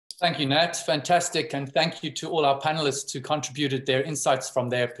Thank you, Nat. Fantastic. And thank you to all our panelists who contributed their insights from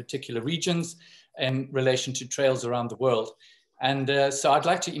their particular regions in relation to trails around the world. And so I'd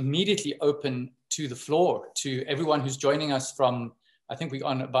like to immediately open to the floor to everyone who's joining us from, I think we're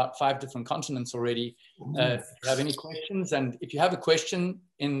on about 5 different continents already. If you have any questions, and if you have a question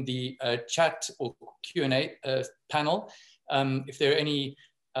in the chat or Q&A panel, if there are any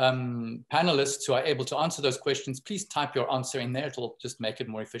panelists who are able to answer those questions, please type your answer in there. It'll just make it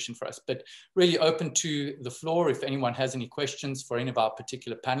more efficient for us. But really open to the floor. If anyone has any questions for any of our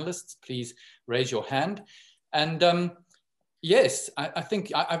particular panelists, please raise your hand. And yes, I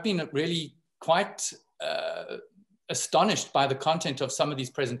think I've been really quite astonished by the content of some of these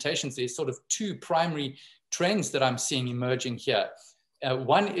presentations. There's sort of 2 primary trends that I'm seeing emerging here.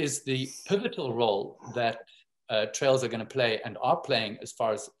 One is the pivotal role that trails are going to play and are playing as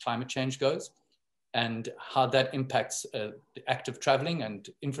far as climate change goes, and how that impacts the active traveling and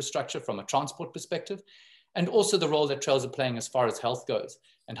infrastructure from a transport perspective, and also the role that trails are playing as far as health goes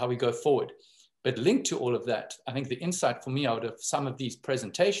and how we go forward. But linked to all of that, I think the insight for me out of some of these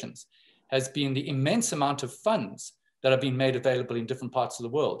presentations has been the immense amount of funds that are being made available in different parts of the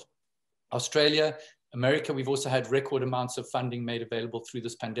world. Australia, America, we've also had record amounts of funding made available through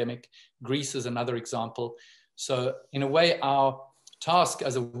this pandemic. Greece is another example. So in a way, our task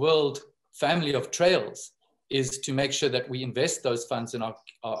as a world family of trails is to make sure that we invest those funds and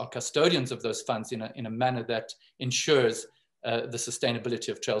are custodians of those funds in a manner that ensures the sustainability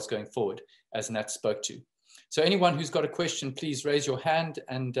of trails going forward, as Nat spoke to. So anyone who's got a question, please raise your hand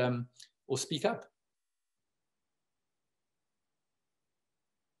and or speak up.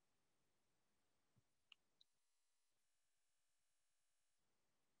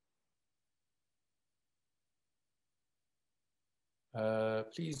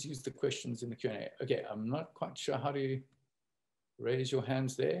 Please use the questions in the Q&A. Okay, I'm not quite sure how to raise your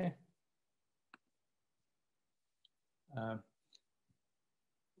hands there.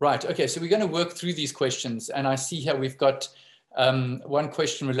 Right, okay, so we're going to work through these questions, and I see here we've got one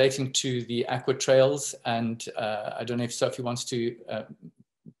question relating to the aqua trails, and I don't know if Sophie wants to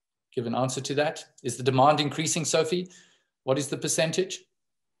give an answer to that. Is the demand increasing, Sophie? What is the percentage?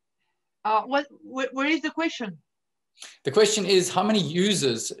 Where is the question? The question is, how many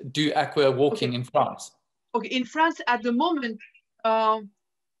users do aqua walking in France? Okay, in France at the moment,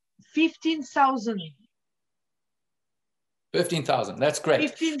 15,000. 15,000, that's great.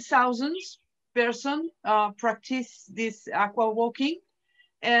 15,000 persons practice this aqua walking,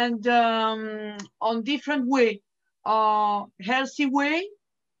 and on different way, healthy way,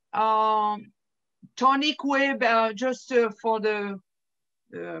 tonic way, just for the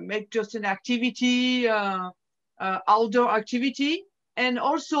make just an activity, outdoor activity, and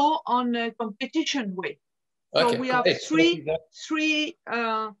also on a competition way. So okay, we have three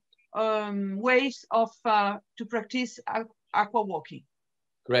ways of to practice aqua walking.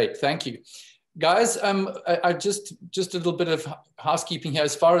 Great, thank you. Guys, I just a little bit of housekeeping here.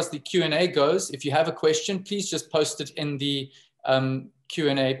 As far as the Q&A goes, if you have a question, please just post it in the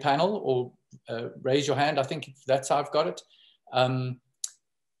Q&A panel or raise your hand. I think that's how I've got it.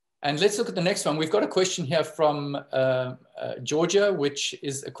 And let's look at the next one. We've got a question here from Georgia, which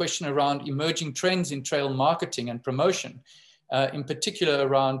is a question around emerging trends in trail marketing and promotion, in particular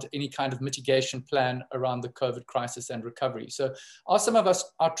around any kind of mitigation plan around the COVID crisis and recovery. So are some of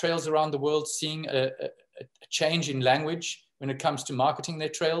our trails around the world seeing a change in language when it comes to marketing their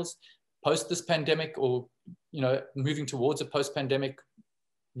trails post this pandemic, or moving towards a post-pandemic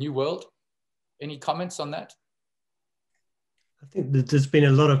new world? Any comments on that? I think that there's been a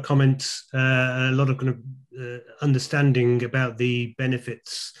lot of comments, a lot of kind of understanding about the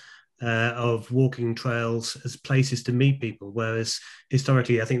benefits of walking trails as places to meet people, whereas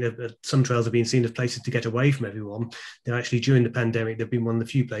historically I think that some trails have been seen as places to get away from everyone. They're actually, during the pandemic, they've been one of the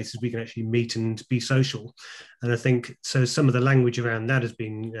few places we can actually meet and be social. And I think so some of the language around that has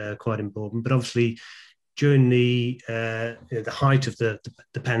been quite important. But obviously during the height of the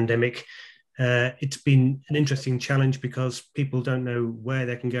pandemic, it's been an interesting challenge because people don't know where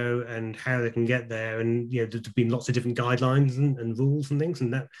they can go and how they can get there, and there's been lots of different guidelines and rules and things,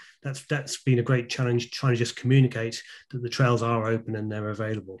 and that's been a great challenge, trying to just communicate that the trails are open and they're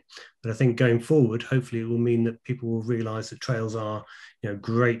available. But I think going forward, hopefully it will mean that people will realize that trails are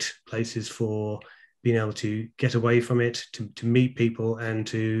great places for being able to get away from it, to meet people, and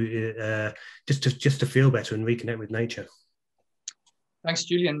to just to feel better and reconnect with nature. Thanks,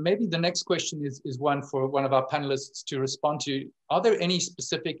 Julian. Maybe the next question is one for one of our panelists to respond to. Are there any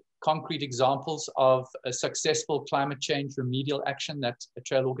specific concrete examples of a successful climate change remedial action that a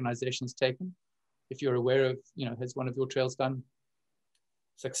trail organization has taken? If you're aware of, has one of your trails done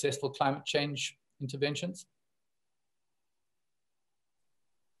successful climate change interventions?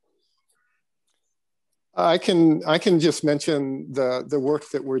 I can just mention the work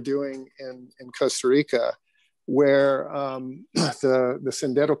that we're doing in Costa Rica, where the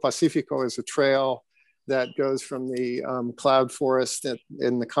Sendero Pacifico is a trail that goes from the cloud forest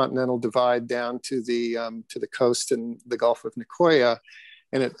in the Continental Divide down to the coast in the Gulf of Nicoya,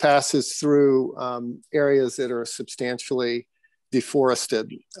 and it passes through areas that are substantially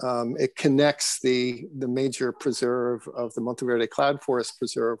deforested. It connects the major preserve of the Monteverde Cloud Forest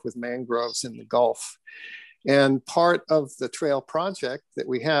Preserve with mangroves in the Gulf. And part of the trail project that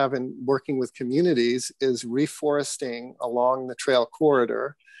we have in working with communities is reforesting along the trail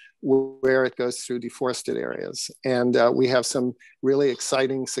corridor where it goes through deforested areas. And we have some really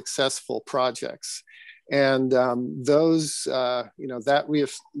exciting, successful projects. And those,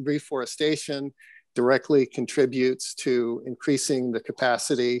 that reforestation directly contributes to increasing the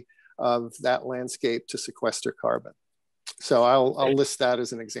capacity of that landscape to sequester carbon. So I'll list that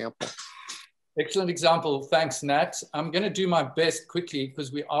as an example. Excellent example. Thanks, Nat. I'm going to do my best quickly,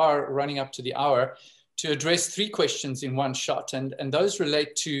 because we are running up to the hour, to address 3 questions in one shot. And those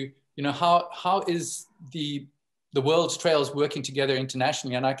relate to, how is the world's trails working together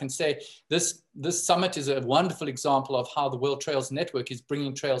internationally? And I can say this summit is a wonderful example of how the World Trails Network is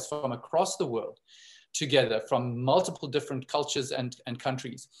bringing trails from across the world together, from multiple different cultures and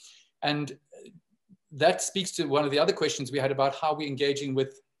countries. And that speaks to one of the other questions we had about how we're engaging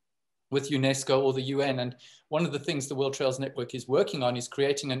with UNESCO or the UN. And one of the things the World Trails Network is working on is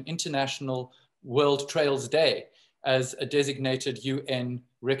creating an International World Trails Day as a designated UN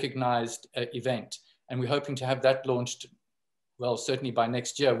recognized event. And we're hoping to have that launched, well, certainly by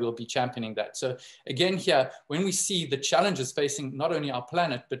next year. We'll be championing that. So again here, when we see the challenges facing not only our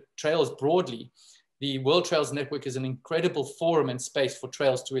planet, but trails broadly, the World Trails Network is an incredible forum and space for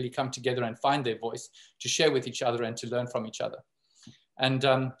trails to really come together and find their voice, to share with each other and to learn from each other. And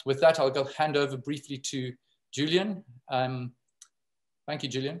with that, I'll go hand over briefly to Julian. Thank you,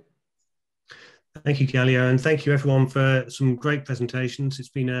 Julian. Thank you, Galio, and thank you everyone for some great presentations. It's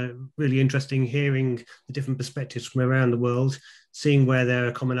been really interesting hearing the different perspectives from around the world, seeing where there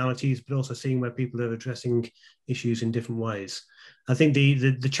are commonalities, but also seeing where people are addressing issues in different ways. I think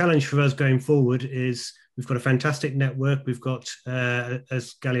the challenge for us going forward is we've got a fantastic network. We've got,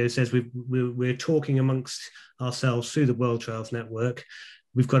 as Galio says, we're talking amongst ourselves through the World Trails Network.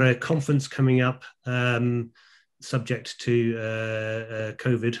 We've got a conference coming up, subject to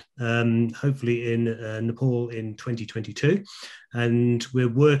COVID, hopefully in Nepal in 2022. And we're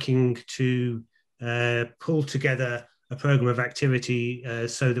working to pull together a program of activity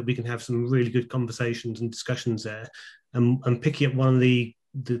so that we can have some really good conversations and discussions there. And picking up one of the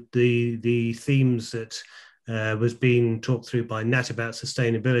themes that was being talked through by Nat about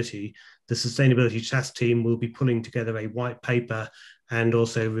sustainability, the Sustainability Task Team will be pulling together a white paper and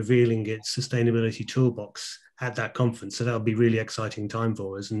also revealing its sustainability toolbox at that conference. So that'll be a really exciting time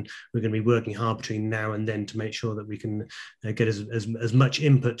for us. And we're going to be working hard between now and then to make sure that we can get as much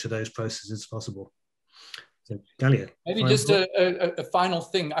input to those processes as possible. So, Galio. Maybe just a final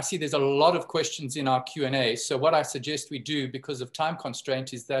thing. I see there's a lot of questions in our Q&A. So what I suggest we do, because of time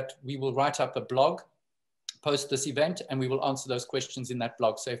constraint, is that we will write up a blog post this event, and we will answer those questions in that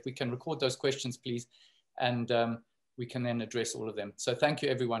blog. So if we can record those questions, please, and we can then address all of them. So thank you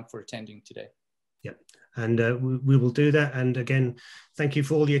everyone for attending today. Yeah, and we will do that. And again, thank you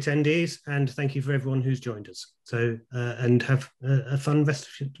for all the attendees, and thank you for everyone who's joined us. So, and have a fun rest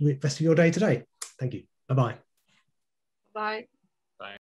of your day today. Thank you. Bye-bye. Bye.